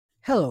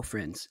Hello,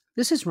 friends.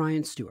 This is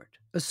Ryan Stewart,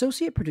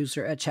 Associate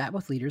Producer at Chat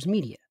with Leaders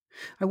Media.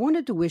 I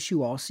wanted to wish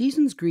you all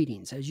season's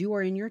greetings as you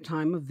are in your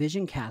time of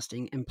vision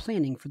casting and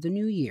planning for the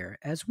new year,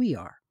 as we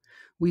are.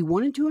 We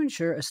wanted to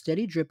ensure a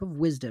steady drip of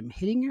wisdom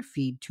hitting your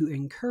feed to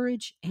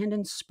encourage and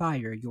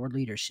inspire your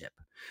leadership.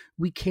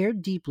 We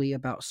cared deeply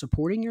about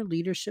supporting your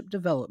leadership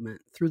development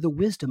through the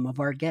wisdom of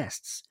our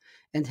guests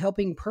and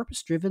helping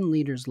purpose driven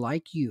leaders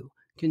like you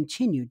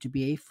continue to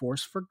be a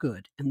force for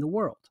good in the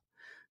world.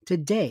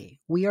 Today,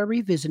 we are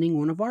revisiting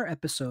one of our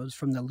episodes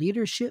from the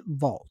Leadership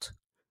Vault.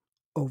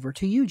 Over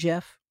to you,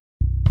 Jeff.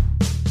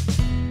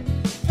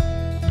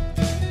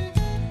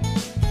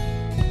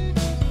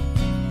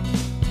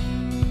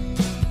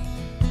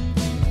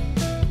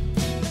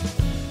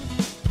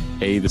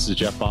 Hey, this is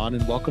Jeff Bond,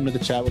 and welcome to the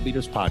Chat with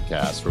Leaders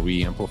podcast, where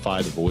we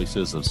amplify the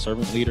voices of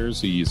servant leaders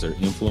who use their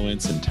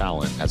influence and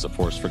talent as a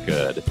force for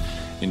good.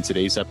 In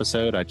today's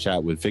episode, I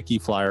chat with Vicki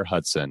Flyer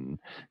Hudson.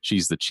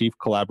 She's the Chief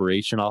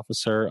Collaboration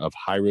Officer of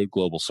High Road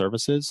Global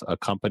Services, a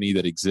company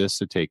that exists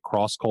to take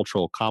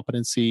cross-cultural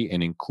competency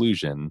and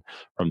inclusion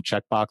from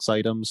checkbox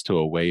items to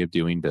a way of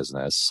doing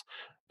business.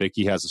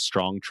 Vicki has a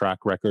strong track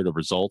record of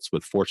results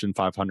with Fortune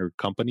 500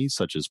 companies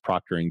such as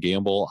Procter &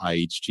 Gamble,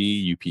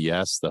 IHG,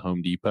 UPS, the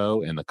Home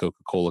Depot, and the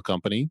Coca-Cola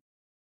Company.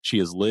 She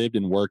has lived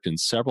and worked in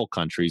several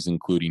countries,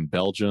 including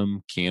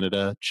Belgium,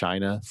 Canada,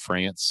 China,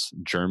 France,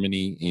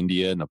 Germany,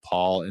 India,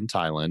 Nepal, and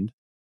Thailand.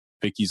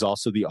 Vicki's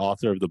also the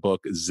author of the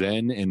book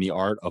Zen and the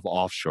Art of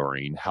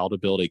Offshoring: How to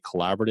Build a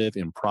Collaborative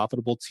and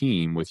Profitable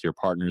Team with Your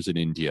Partners in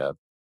India.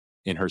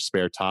 In her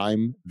spare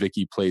time,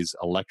 Vicki plays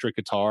electric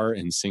guitar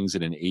and sings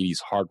in an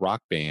 80s hard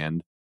rock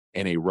band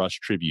and a Rush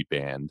tribute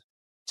band.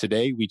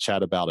 Today, we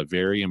chat about a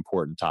very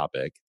important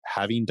topic: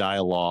 having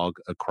dialogue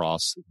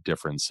across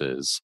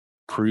differences,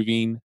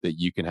 proving that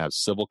you can have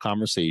civil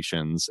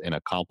conversations and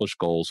accomplish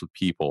goals with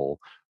people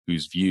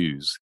whose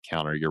views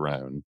counter your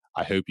own.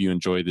 I hope you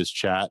enjoy this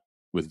chat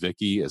with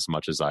Vicki as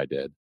much as I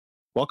did.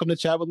 Welcome to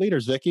Chat with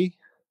Leaders, Vicki.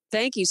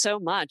 Thank you so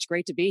much.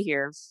 Great to be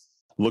here.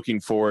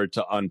 Looking forward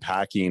to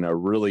unpacking a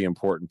really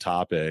important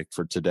topic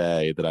for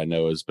today that I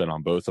know has been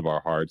on both of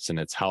our hearts, and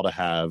it's how to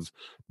have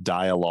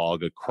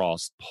dialogue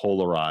across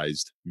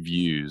polarized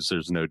views.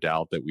 There's no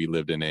doubt that we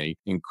lived in an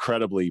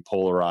incredibly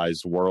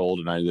polarized world,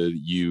 and I know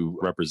that you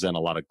represent a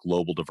lot of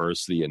global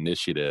diversity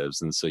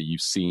initiatives, and so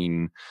you've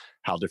seen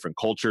how different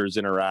cultures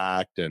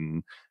interact,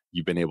 and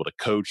you've been able to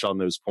coach on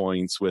those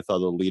points with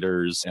other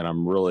leaders, and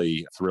I'm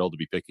really thrilled to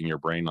be picking your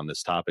brain on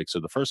this topic. So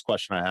the first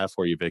question I have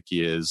for you,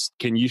 Vicki, is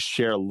can you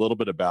share a little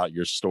bit about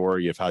your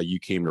story of how you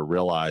came to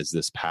realize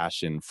this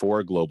passion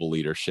for global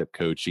leadership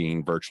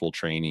coaching, virtual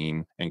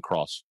training, and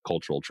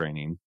cross-cultural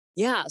training?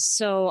 Yeah,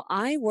 so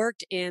I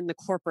worked in the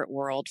corporate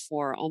world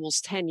for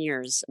almost 10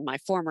 years, my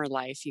former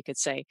life, you could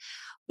say.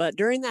 But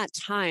during that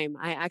time,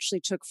 I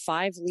actually took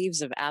 5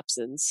 leaves of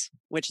absence,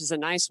 which is a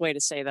nice way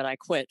to say that I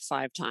quit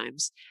 5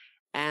 times.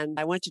 And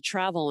I went to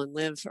travel and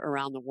live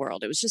around the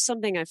world. It was just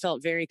something I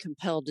felt very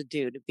compelled to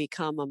do, to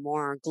become a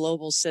more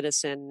global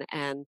citizen.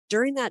 And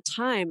during that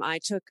time, I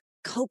took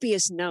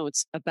copious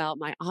notes about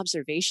my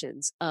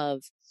observations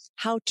of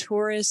how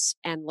tourists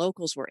and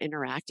locals were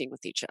interacting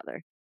with each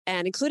other,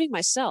 and including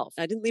myself.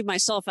 I didn't leave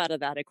myself out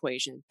of that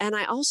equation. And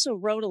I also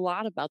wrote a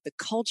lot about the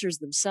cultures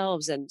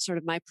themselves and sort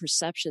of my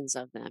perceptions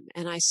of them.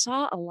 And I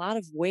saw a lot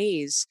of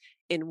ways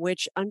in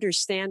which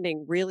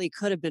understanding really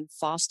could have been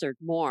fostered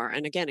more.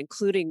 And again,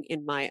 including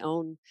in my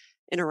own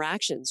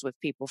interactions with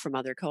people from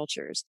other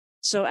cultures.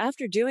 So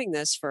after doing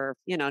this for,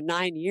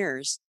 9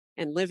 years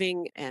and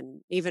living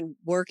and even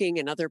working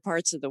in other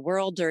parts of the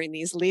world during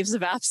these leaves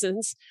of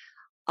absence,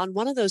 on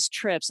one of those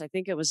trips, I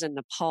think it was in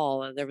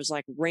Nepal, there was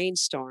like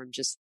rainstorm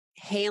just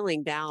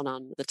hailing down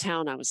on the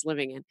town I was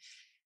living in.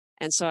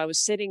 And so I was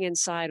sitting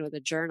inside with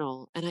a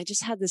journal, and I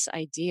just had this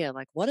idea,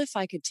 like, what if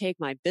I could take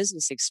my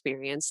business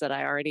experience that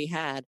I already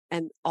had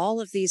and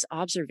all of these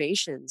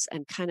observations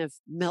and kind of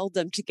meld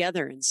them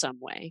together in some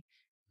way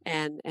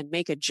and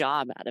make a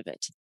job out of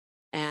it.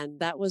 And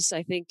that was,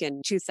 I think,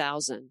 in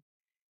 2000.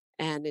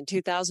 And in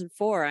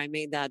 2004, I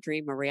made that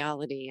dream a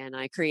reality, and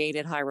I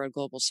created High Road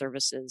Global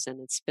Services, and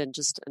it's been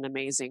just an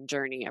amazing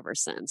journey ever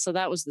since. So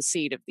that was the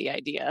seed of the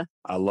idea.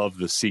 I love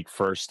the seek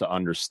first to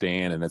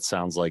understand, and it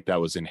sounds like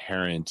that was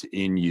inherent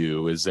in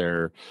you. Is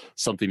there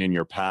something in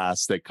your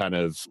past that kind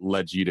of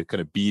led you to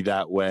kind of be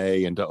that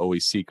way and to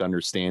always seek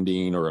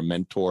understanding, or a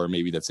mentor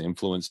maybe that's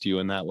influenced you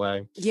in that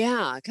way?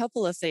 Yeah, a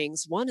couple of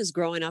things. One is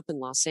growing up in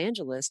Los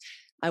Angeles,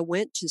 I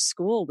went to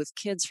school with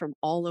kids from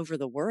all over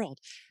the world.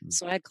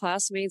 So I had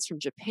classmates from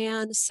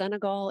Japan,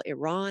 Senegal,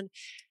 Iran,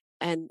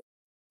 and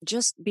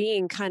just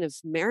being kind of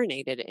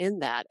marinated in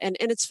that. And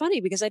it's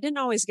funny because I didn't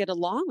always get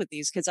along with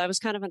these kids. I was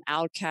kind of an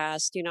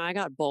outcast. I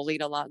got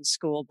bullied a lot in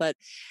school, but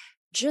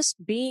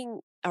just being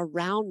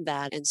around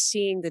that and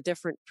seeing the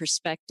different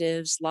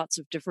perspectives, lots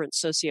of different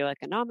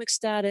socioeconomic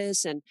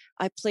status. And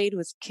I played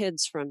with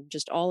kids from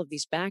just all of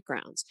these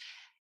backgrounds.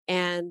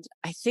 And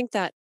I think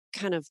that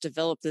kind of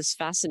developed this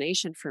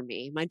fascination for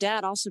me. My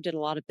dad also did a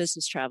lot of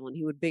business travel, and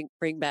he would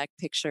bring back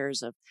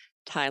pictures of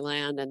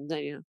Thailand and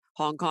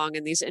Hong Kong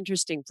and these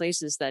interesting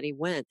places that he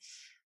went.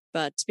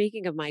 But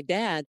speaking of my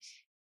dad,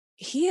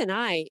 he and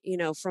I,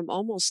 from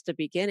almost the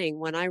beginning,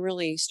 when I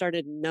really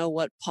started to know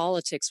what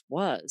politics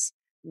was,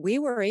 we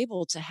were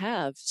able to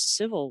have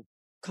civil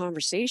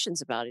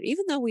conversations about it,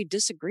 even though we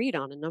disagreed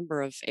on a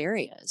number of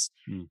areas.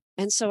 Mm.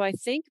 And so I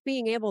think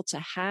being able to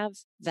have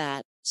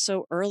that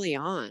so early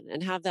on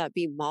and have that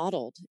be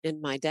modeled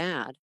in my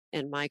dad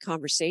and my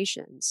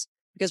conversations,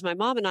 because my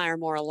mom and I are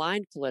more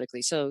aligned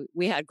politically. So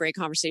we had great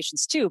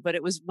conversations too, but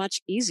it was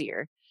much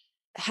easier.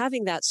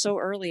 Having that so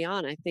early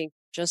on, I think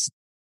just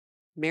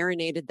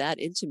marinated that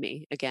into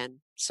me again.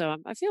 So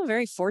I feel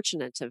very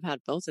fortunate to have had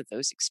both of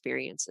those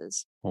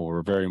experiences. Well,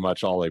 we're very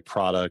much all a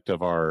product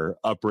of our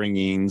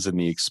upbringings and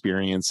the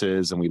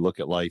experiences, and we look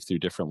at life through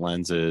different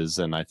lenses.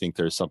 And I think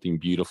there's something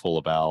beautiful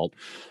about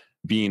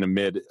being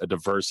amid a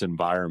diverse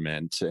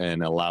environment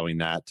and allowing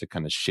that to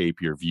kind of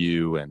shape your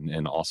view,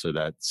 and also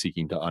that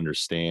seeking to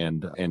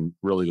understand. And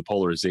really the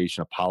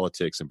polarization of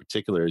politics in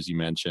particular, as you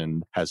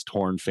mentioned, has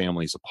torn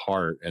families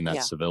apart, and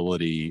that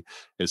civility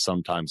is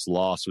sometimes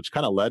lost, which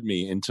kind of led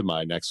me into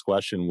my next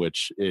question,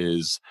 which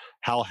is,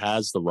 how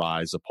has the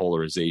rise of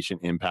polarization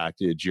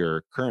impacted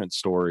your current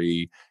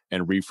story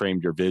and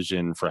reframed your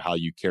vision for how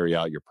you carry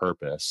out your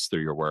purpose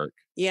through your work?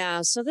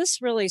 Yeah, so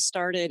this really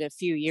started a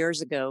few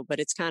years ago, but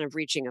it's kind of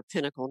reaching a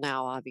pinnacle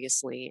now,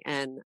 obviously.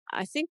 And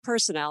I think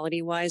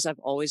personality wise, I've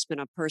always been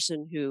a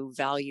person who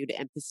valued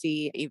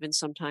empathy, even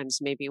sometimes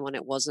maybe when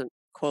it wasn't,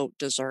 quote,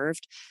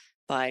 deserved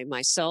by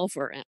myself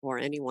or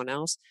anyone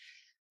else.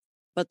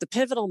 But the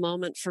pivotal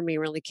moment for me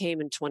really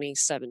came in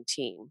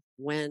 2017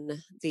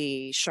 when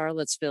the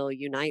Charlottesville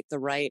Unite the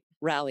Right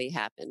rally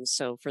happened.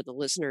 So for the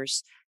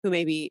listeners who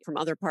may be from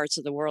other parts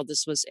of the world,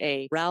 this was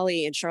a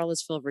rally in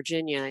Charlottesville,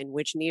 Virginia, in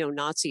which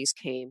neo-Nazis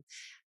came.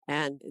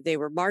 And they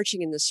were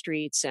marching in the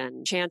streets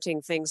and chanting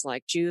things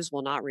like "Jews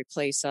will not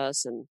replace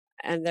us."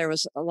 And there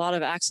was a lot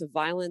of acts of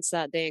violence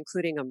that day,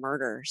 including a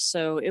murder.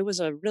 So it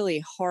was a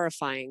really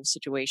horrifying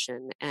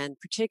situation, and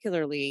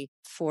particularly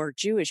for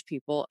Jewish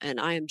people, and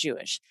I am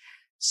Jewish.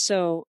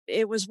 So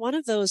it was one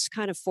of those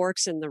kind of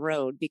forks in the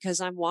road, because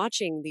I'm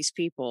watching these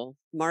people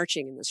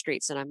marching in the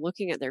streets and I'm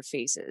looking at their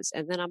faces.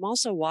 And then I'm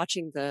also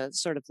watching the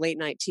sort of late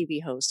night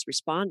TV hosts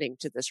responding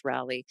to this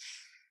rally,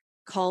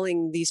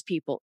 calling these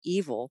people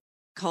evil,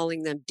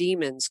 calling them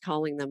demons,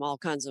 calling them all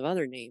kinds of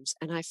other names.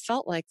 And I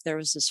felt like there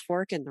was this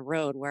fork in the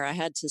road where I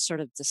had to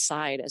sort of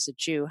decide as a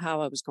Jew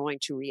how I was going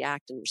to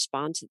react and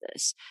respond to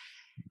this.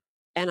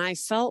 And I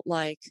felt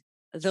like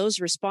those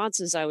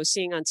responses I was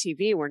seeing on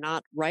TV were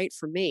not right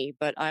for me,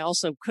 but I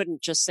also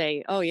couldn't just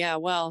say, oh yeah,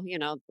 well,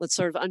 let's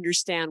sort of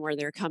understand where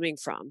they're coming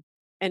from.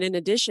 And in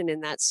addition,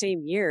 in that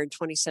same year, in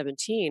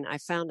 2017, I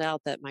found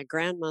out that my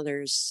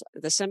grandmother's,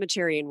 the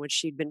cemetery in which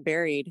she'd been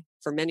buried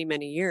for many,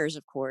 many years,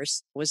 of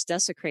course, was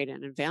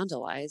desecrated and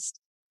vandalized.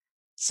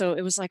 So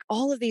it was like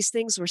all of these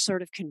things were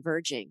sort of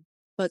converging.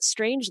 But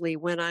strangely,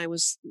 when I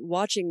was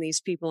watching these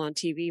people on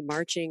TV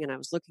marching and I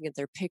was looking at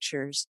their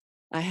pictures,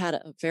 I had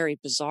a very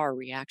bizarre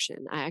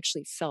reaction. I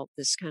actually felt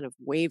this kind of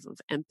wave of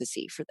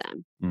empathy for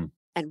them. Mm.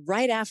 And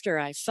right after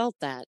I felt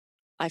that,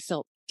 I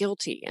felt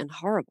guilty and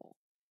horrible.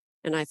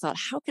 And I thought,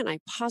 how can I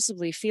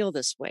possibly feel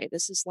this way?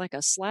 This is like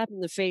a slap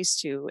in the face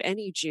to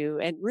any Jew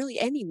and really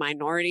any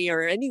minority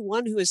or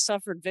anyone who has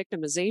suffered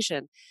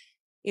victimization,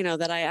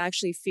 that I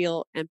actually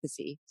feel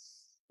empathy.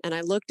 And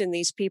I looked in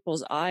these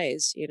people's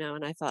eyes,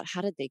 and I thought,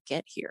 how did they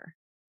get here?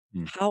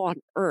 Mm. How on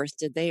earth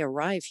did they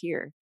arrive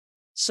here?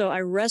 So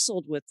I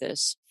wrestled with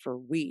this for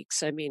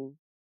weeks. I mean,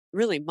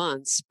 really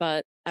months,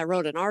 but I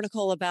wrote an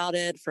article about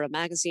it for a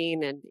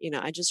magazine. And,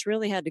 I just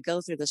really had to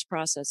go through this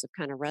process of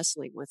kind of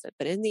wrestling with it.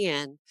 But in the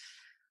end,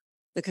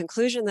 the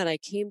conclusion that I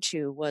came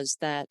to was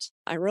that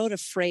I wrote a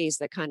phrase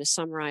that kind of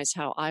summarized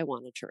how I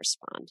wanted to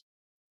respond.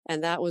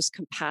 And that was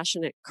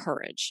compassionate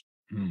courage.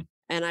 Mm.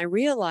 And I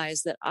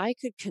realized that I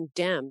could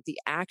condemn the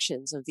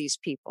actions of these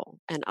people,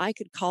 and I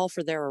could call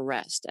for their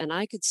arrest, and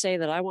I could say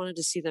that I wanted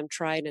to see them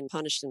tried and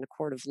punished in a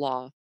court of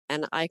law.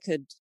 And I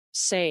could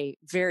say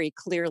very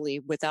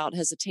clearly without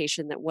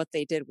hesitation that what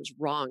they did was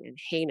wrong and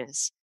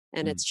heinous,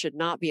 and it should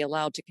not be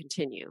allowed to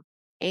continue.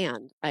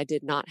 And I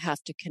did not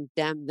have to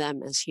condemn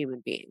them as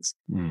human beings.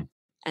 Mm.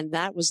 And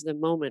that was the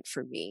moment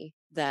for me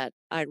that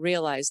I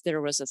realized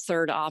there was a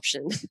third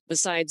option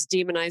besides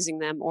demonizing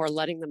them or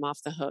letting them off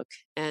the hook.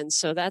 And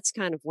so that's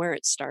kind of where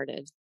it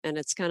started. And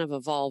it's kind of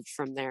evolved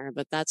from there,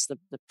 but that's the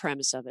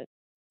premise of it.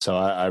 So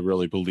I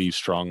really believe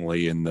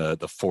strongly in the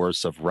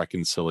force of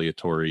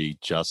reconciliatory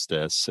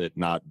justice, it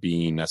not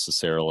being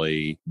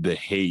necessarily the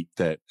hate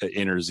that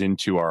enters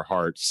into our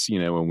hearts,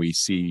 when we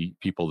see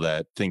people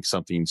that think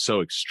something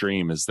so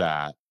extreme as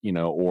that,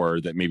 or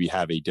that maybe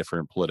have a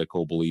different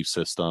political belief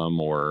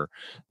system or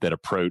that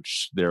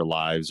approach their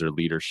lives or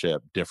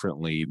leadership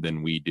differently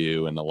than we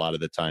do. And a lot of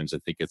the times I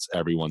think it's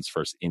everyone's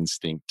first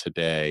instinct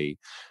today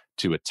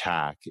to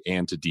attack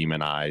and to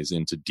demonize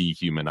and to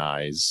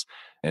dehumanize.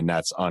 And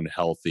that's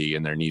unhealthy.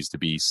 And there needs to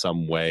be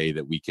some way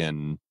that we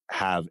can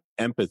have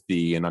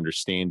empathy and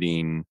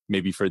understanding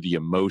maybe for the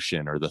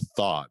emotion or the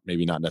thought,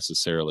 maybe not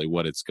necessarily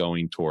what it's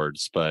going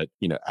towards, but,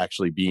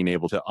 actually being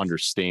able to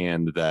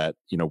understand that,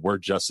 we're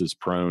just as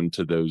prone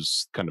to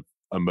those kind of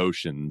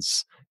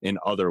emotions in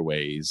other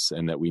ways,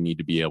 and that we need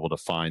to be able to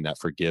find that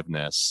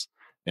forgiveness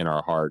in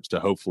our hearts to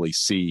hopefully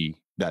see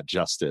that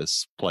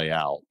justice play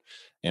out,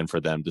 and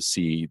for them to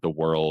see the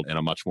world in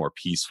a much more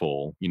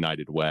peaceful,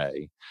 united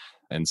way.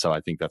 And so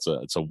I think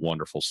it's a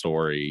wonderful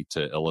story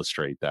to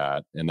illustrate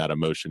that. And that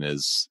emotion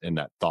and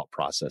that thought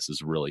process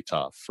is really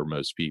tough for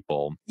most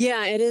people.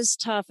 Yeah, it is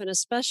tough. And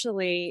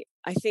especially,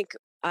 I think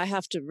I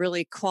have to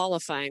really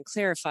qualify and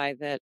clarify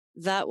that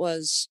that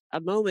was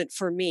a moment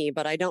for me,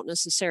 but I don't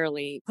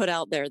necessarily put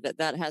out there that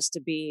that has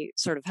to be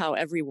sort of how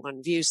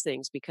everyone views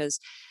things, because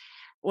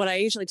what I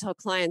usually tell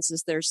clients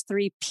is there's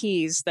 3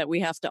 P's that we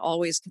have to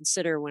always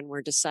consider when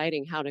we're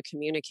deciding how to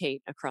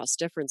communicate across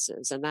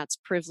differences. And that's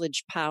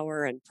privilege,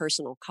 power, and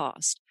personal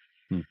cost.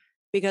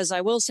 Because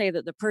I will say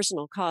that the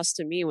personal cost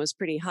to me was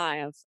pretty high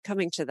of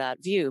coming to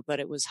that view, but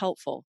it was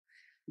helpful.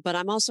 But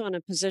I'm also in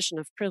a position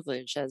of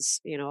privilege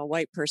as, a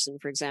white person,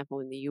 for example,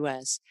 in the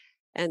US.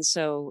 And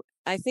so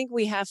I think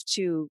we have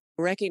to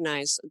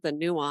recognize the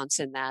nuance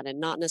in that, and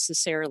not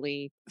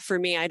necessarily, for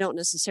me, I don't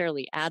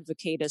necessarily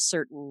advocate a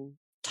certain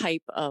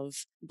type of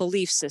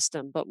belief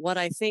system. But what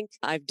I think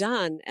I've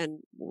done,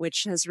 and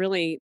which has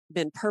really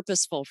been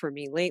purposeful for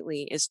me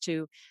lately, is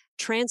to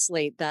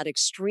translate that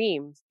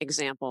extreme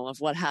example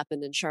of what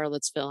happened in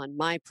Charlottesville and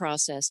my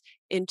process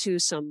into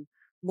some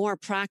more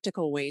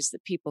practical ways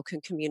that people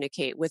can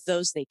communicate with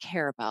those they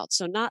care about.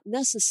 So not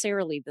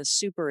necessarily the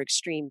super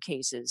extreme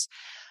cases,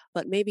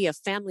 but maybe a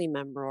family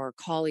member or a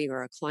colleague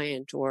or a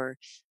client or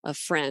a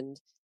friend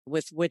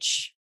with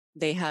which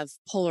they have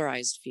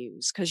polarized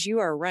views. Because you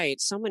are right,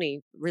 so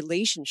many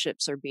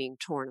relationships are being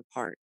torn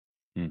apart.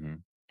 Mm-hmm.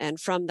 And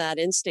from that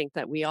instinct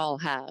that we all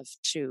have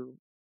to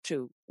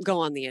go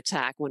on the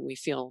attack when we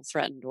feel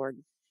threatened or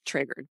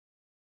triggered.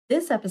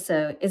 This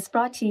episode is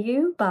brought to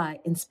you by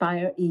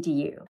Inspire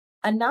EDU,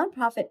 a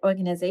nonprofit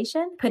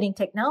organization putting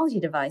technology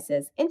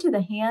devices into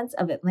the hands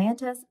of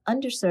Atlanta's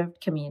underserved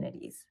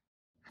communities.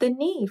 The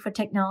need for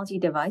technology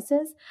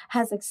devices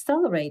has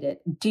accelerated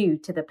due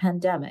to the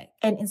pandemic,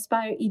 and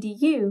Inspire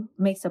EDU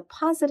makes a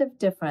positive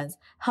difference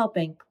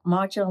helping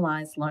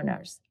marginalized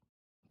learners.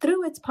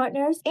 Through its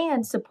partners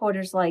and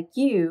supporters like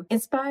you,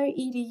 Inspire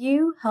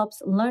EDU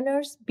helps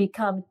learners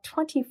become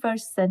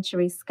 21st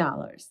century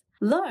scholars.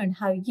 Learn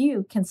how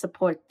you can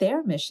support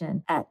their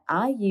mission at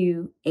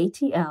iuatl.org.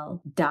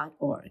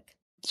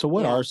 So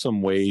what are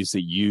some ways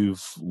that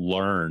you've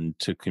learned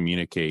to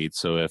communicate?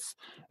 So if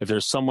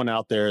there's someone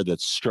out there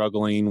that's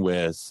struggling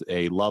with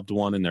a loved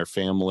one in their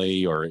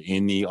family or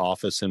in the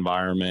office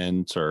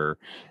environment or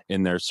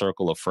in their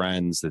circle of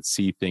friends that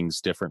see things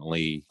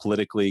differently,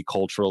 politically,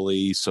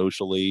 culturally,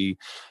 socially,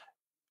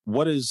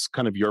 what is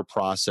kind of your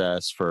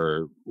process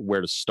for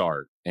where to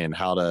start and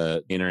how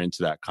to enter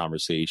into that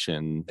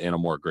conversation in a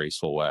more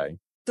graceful way?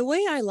 The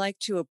way I like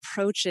to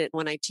approach it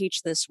when I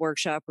teach this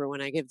workshop or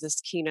when I give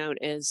this keynote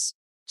is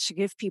to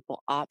give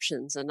people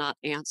options and not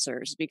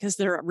answers, because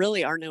there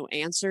really are no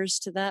answers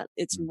to that.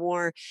 It's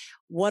more,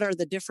 what are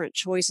the different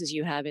choices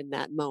you have in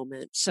that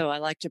moment? So I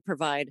like to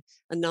provide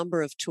a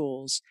number of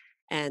tools,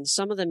 and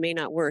some of them may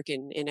not work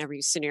in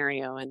every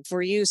scenario. And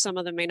for you, some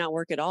of them may not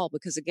work at all,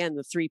 because again,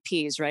 the 3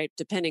 Ps, right?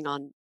 Depending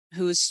on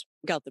who's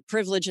got the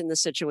privilege in the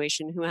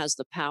situation, who has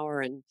the power,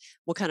 and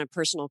what kind of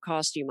personal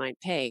cost you might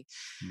pay.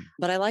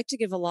 But I like to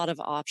give a lot of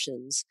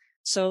options.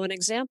 So an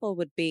example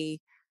would be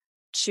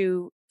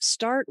to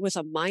start with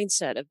a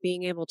mindset of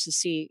being able to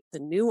see the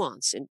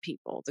nuance in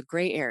people, the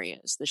gray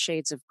areas, the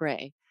shades of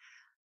gray.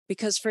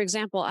 Because, for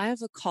example, I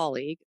have a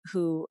colleague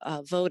who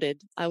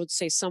voted, I would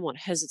say somewhat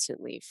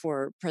hesitantly,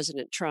 for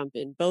President Trump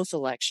in both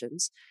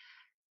elections,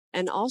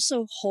 and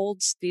also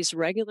holds these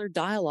regular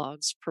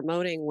dialogues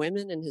promoting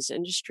women in his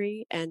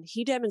industry. And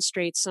he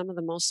demonstrates some of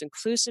the most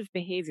inclusive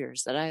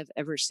behaviors that I have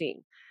ever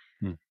seen.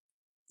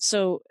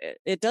 So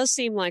it does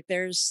seem like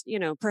there's,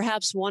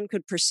 perhaps one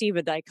could perceive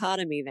a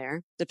dichotomy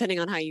there, depending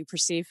on how you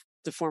perceive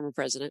the former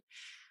president.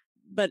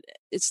 But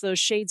it's those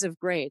shades of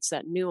gray. It's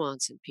that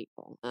nuance in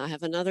people. I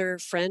have another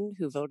friend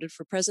who voted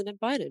for President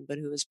Biden, but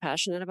who is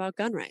passionate about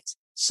gun rights.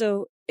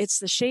 So it's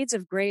the shades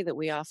of gray that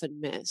we often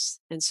miss.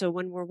 And so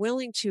when we're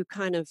willing to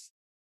kind of,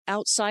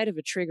 outside of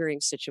a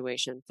triggering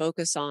situation,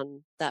 focus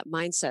on that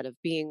mindset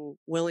of being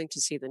willing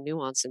to see the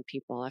nuance in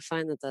people, I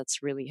find that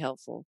that's really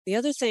helpful. The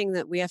other thing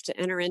that we have to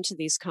enter into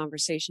these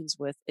conversations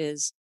with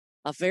is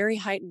a very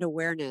heightened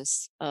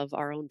awareness of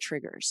our own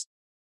triggers,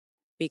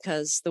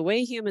 because the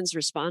way humans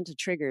respond to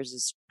triggers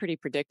is pretty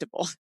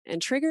predictable.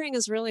 And triggering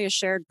is really a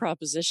shared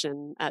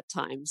proposition at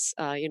times.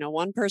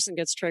 One person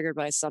gets triggered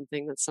by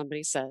something that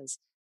somebody says,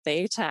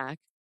 they attack.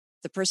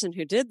 The person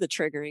who did the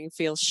triggering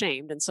feels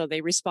shamed. And so they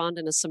respond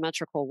in a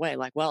symmetrical way,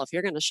 like, well, if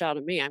you're going to shout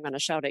at me, I'm going to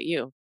shout at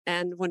you.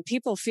 And when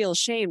people feel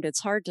shamed, it's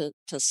hard to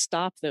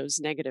stop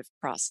those negative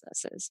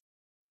processes.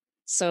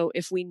 So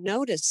if we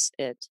notice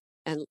it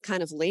and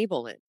kind of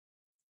label it,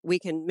 we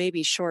can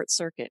maybe short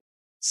circuit.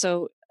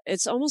 So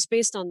it's almost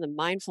based on the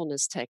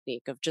mindfulness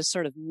technique of just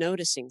sort of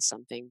noticing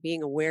something,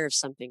 being aware of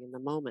something in the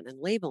moment and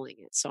labeling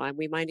it. So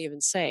we might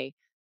even say,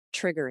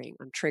 triggering,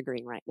 I'm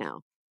triggering right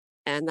now.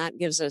 And that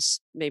gives us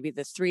maybe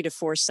the 3 to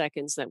 4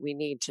 seconds that we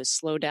need to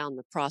slow down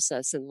the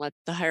process and let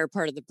the higher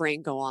part of the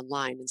brain go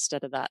online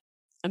instead of that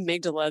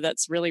amygdala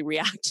that's really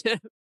reactive.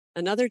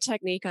 Another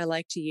technique I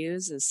like to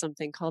use is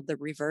something called the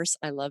reverse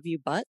I love you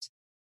but.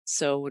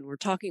 So when we're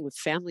talking with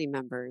family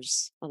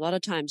members, a lot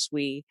of times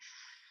we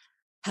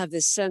have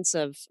this sense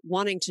of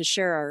wanting to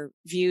share our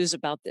views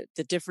about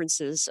the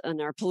differences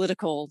and our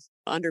political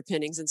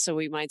underpinnings. And so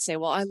we might say,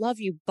 well, I love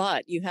you,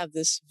 but you have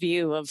this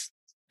view of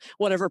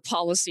whatever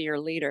policy or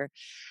leader.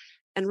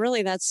 And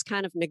really that's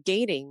kind of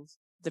negating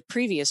the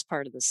previous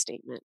part of the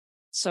statement.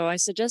 So I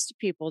suggest to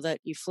people that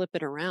you flip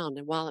it around.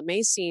 And while it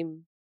may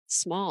seem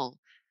small,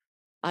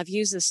 I've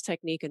used this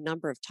technique a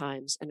number of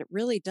times, and it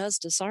really does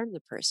disarm the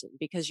person,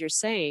 because you're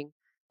saying,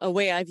 a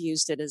way I've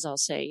used it is I'll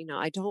say,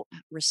 I don't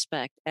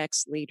respect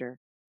X leader,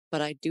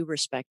 but I do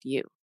respect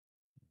you.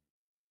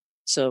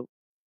 So,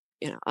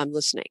 I'm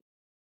listening.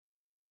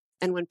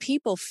 And when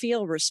people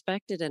feel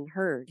respected and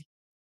heard,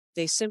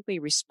 they simply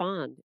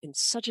respond in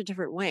such a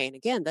different way. And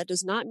again, that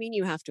does not mean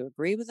you have to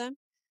agree with them.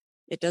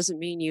 It doesn't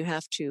mean you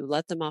have to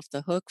let them off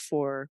the hook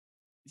for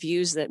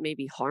views that may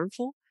be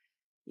harmful.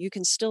 You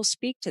can still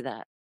speak to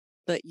that,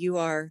 but you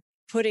are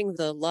putting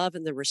the love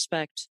and the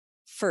respect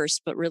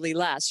first, but really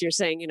last. You're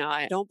saying,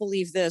 I don't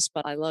believe this,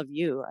 but I love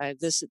you.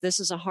 This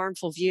is a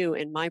harmful view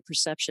in my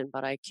perception,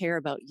 but I care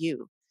about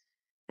you.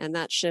 And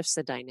that shifts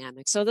the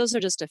dynamic. So those are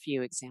just a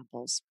few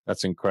examples.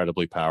 That's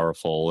incredibly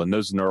powerful. And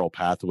those neural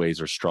pathways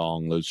are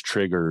strong. Those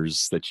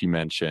triggers that you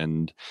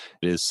mentioned,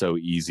 it is so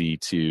easy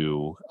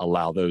to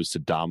allow those to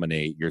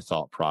dominate your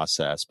thought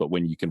process. But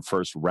when you can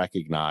first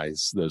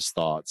recognize those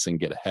thoughts and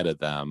get ahead of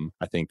them,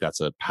 I think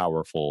that's a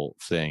powerful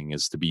thing,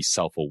 is to be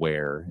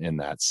self-aware in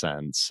that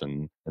sense.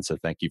 And so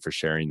thank you for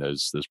sharing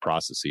those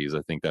processes.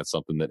 I think that's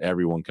something that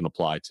everyone can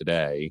apply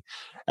today.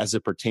 As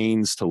it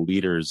pertains to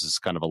leaders, is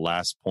kind of a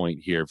last point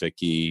here,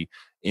 Vicki,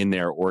 in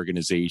their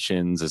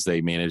organizations as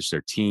they manage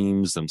their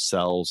teams,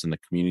 themselves, and the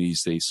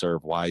communities they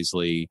serve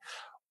wisely.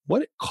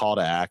 What call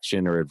to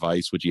action or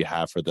advice would you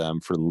have for them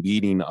for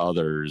leading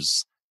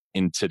others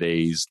in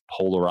today's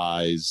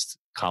polarized,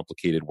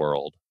 complicated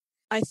world?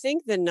 I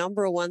think the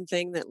number one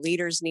thing that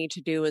leaders need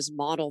to do is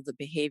model the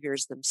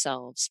behaviors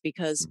themselves,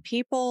 because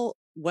people,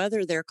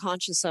 whether they're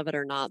conscious of it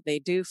or not, they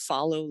do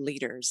follow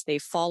leaders. They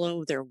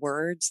follow their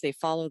words, they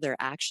follow their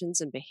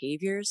actions and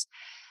behaviors.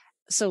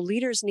 So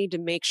leaders need to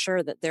make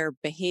sure that their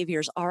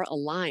behaviors are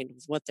aligned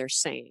with what they're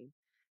saying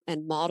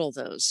and model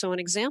those. So an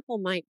example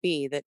might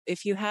be that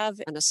if you have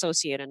an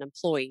associate, an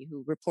employee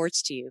who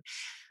reports to you,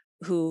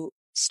 who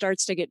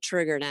starts to get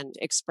triggered and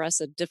express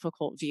a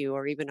difficult view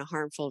or even a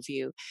harmful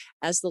view,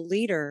 as the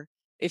leader,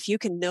 if you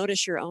can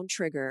notice your own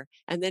trigger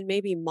and then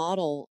maybe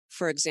model,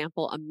 for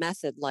example, a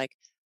method like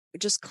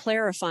just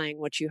clarifying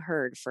what you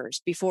heard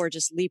first before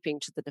just leaping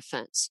to the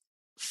defense,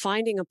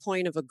 finding a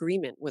point of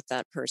agreement with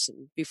that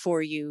person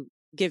before you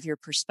give your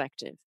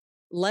perspective,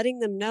 letting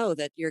them know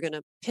that you're going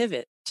to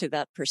pivot to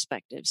that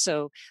perspective.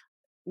 So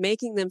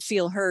making them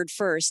feel heard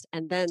first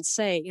and then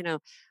say,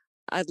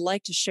 I'd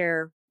like to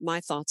share my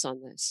thoughts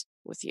on this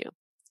with you.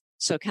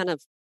 So kind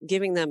of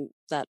giving them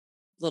that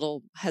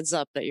little heads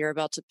up that you're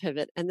about to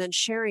pivot, and then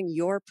sharing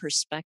your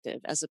perspective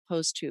as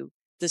opposed to,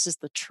 this is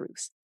the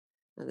truth.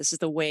 This is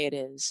the way it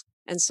is.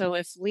 And so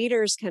if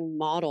leaders can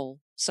model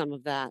some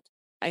of that,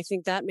 I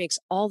think that makes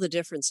all the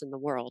difference in the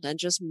world, and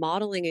just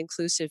modeling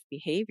inclusive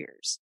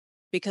behaviors,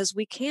 because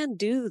we can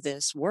do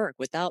this work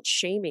without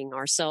shaming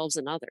ourselves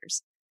and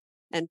others.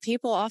 And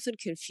people often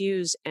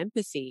confuse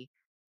empathy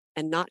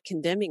and not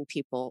condemning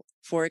people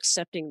for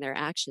accepting their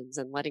actions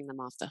and letting them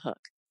off the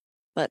hook.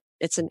 But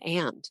it's an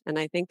and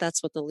I think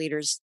that's what the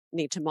leaders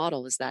need to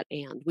model, is that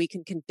and. We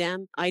can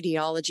condemn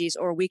ideologies,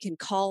 or we can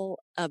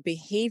call a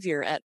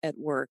behavior at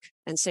work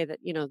and say that,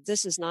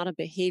 this is not a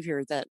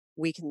behavior that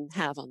we can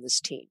have on this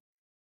team.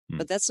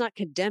 But that's not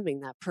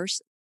condemning that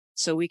person.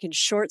 So we can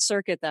short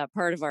circuit that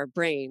part of our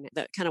brain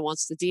that kind of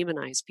wants to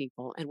demonize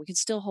people, and we can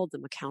still hold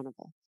them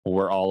accountable.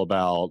 We're all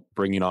about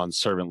bringing on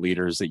servant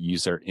leaders that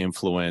use their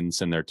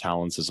influence and their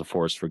talents as a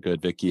force for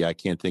good. Vicki, I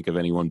can't think of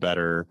anyone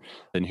better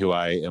than who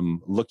I am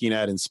looking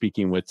at and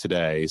speaking with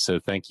today. So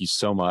thank you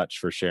so much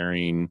for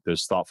sharing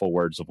those thoughtful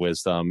words of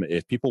wisdom.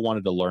 If people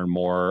wanted to learn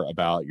more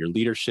about your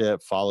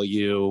leadership, follow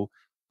you,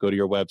 go to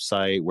your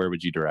website, where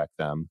would you direct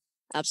them?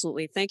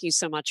 Absolutely. Thank you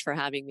so much for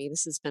having me.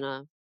 This has been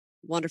a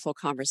wonderful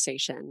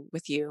conversation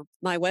with you.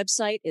 My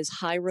website is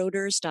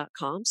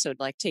highroaders.com. So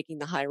like taking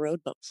the high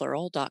road, but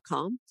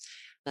plural.com.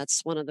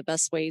 That's one of the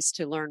best ways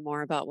to learn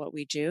more about what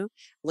we do.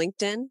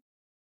 LinkedIn,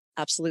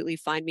 absolutely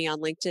find me on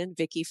LinkedIn,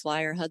 Vicki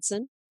Flyer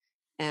Hudson.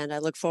 And I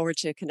look forward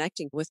to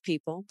connecting with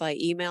people by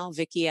email,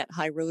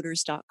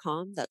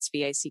 Vicki@highroaders.com. That's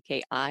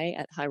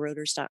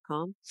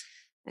VICKI@highroaders.com.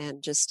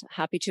 And just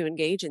happy to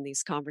engage in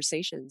these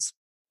conversations.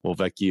 Well,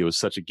 Vicky, it was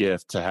such a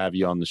gift to have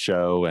you on the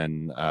show,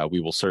 and we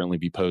will certainly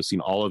be posting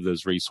all of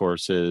those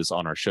resources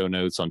on our show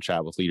notes on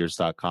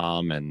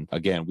chatwithleaders.com. And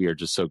again, we are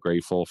just so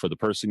grateful for the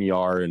person you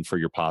are and for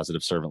your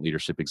positive servant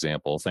leadership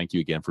example. Thank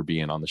you again for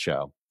being on the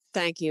show.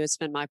 Thank you. It's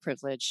been my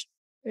privilege.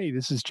 Hey,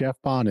 this is Jeff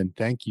Bond, and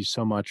thank you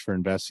so much for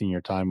investing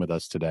your time with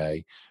us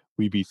today.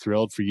 We'd be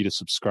thrilled for you to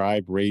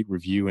subscribe, rate,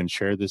 review, and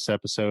share this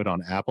episode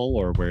on Apple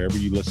or wherever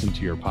you listen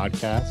to your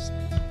podcasts.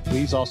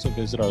 Please also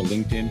visit our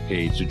LinkedIn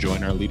page to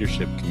join our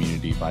leadership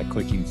community by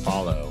clicking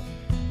follow.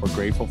 We're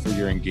grateful for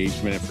your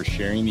engagement and for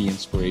sharing the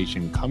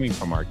inspiration coming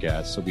from our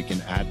guests so we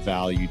can add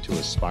value to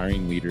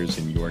aspiring leaders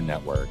in your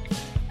network.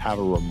 Have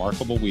a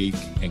remarkable week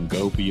and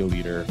go be a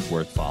leader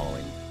worth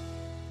following.